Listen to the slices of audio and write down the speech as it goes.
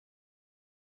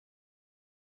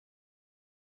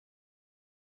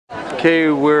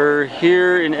Okay, we're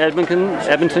here in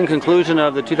Edmonton, conclusion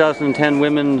of the 2010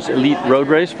 Women's Elite Road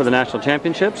Race for the National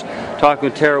Championships. Talking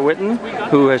with Tara Whitten,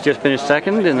 who has just finished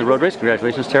second in the road race.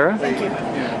 Congratulations, Tara. Thank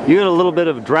you. You had a little bit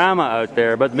of drama out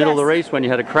there about the middle of the race when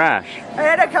you had a crash. I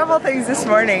had a couple things this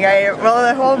morning. Well,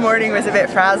 the whole morning was a bit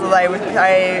frazzled.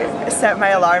 I set my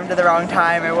alarm to the wrong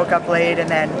time. I woke up late, and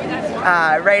then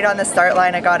right on the start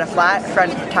line I got a flat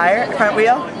front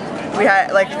wheel. We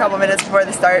had like a couple minutes before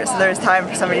the start, so there was time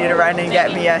for somebody to run and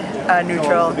get me a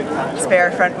neutral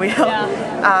spare front wheel.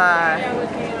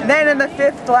 And then in the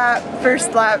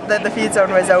first lap that the feed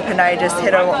zone was open, I just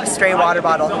hit a stray water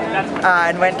bottle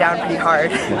and went down pretty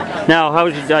hard. Now, how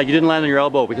was you didn't land on your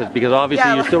elbow because obviously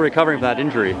you're still recovering from that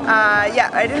injury. Yeah,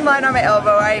 I didn't land on my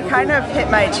elbow. I kind of hit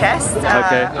my chest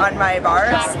on my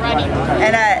bars,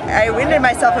 and I winded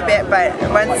myself a bit. But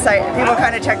once people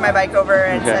kind of checked my bike over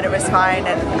and said it was fine,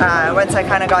 and once I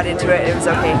kind of got into it, it was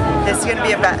okay. This is going to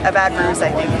be a bad bruise, I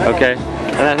think. Okay.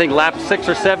 And I think lap 6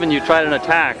 or 7, you tried an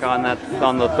attack on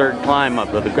the third climb up.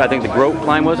 I think the Grope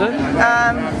climb, was it?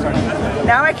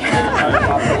 Now I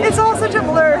can't. It's all such a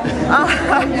blur.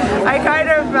 I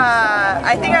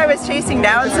think I was chasing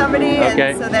down somebody,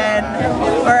 and so then,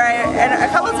 and a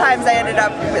couple times I ended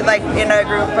up like in a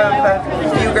group of a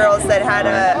few girls that had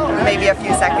maybe a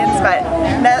few seconds, but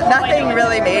nothing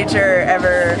really major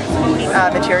ever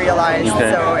materialized.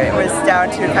 So it was down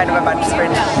to kind of a bunch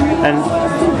sprint. And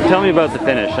tell me about the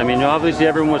finish. I mean, obviously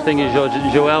everyone was thinking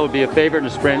Joelle would be a favorite in the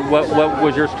sprint. What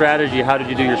was your strategy? How did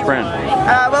you do your sprint?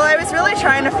 Well, I was really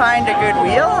trying to find a good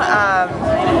wheel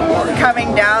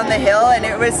coming down the hill, and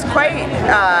it was quite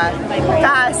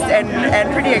fast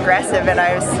and pretty aggressive, and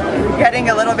I was getting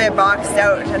a little bit boxed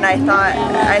out, and I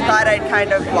thought I'd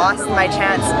kind of lost my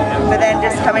chance. But then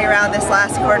just coming around this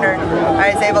last corner,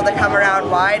 I was able to come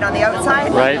around wide on the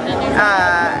outside,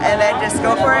 and then just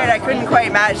go for it. I couldn't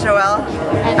quite match Joelle,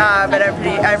 but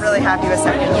I'm really happy with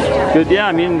second. Good, yeah.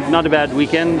 I mean, not a bad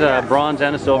weekend. Bronze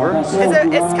and a silver.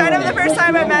 It's kind of the first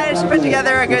time I've managed to put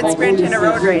together a good sprint in a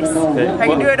road race. I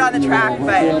can do it on the track,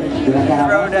 but the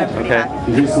road I'm pretty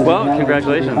happy. Well,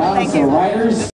 congratulations. Thank you.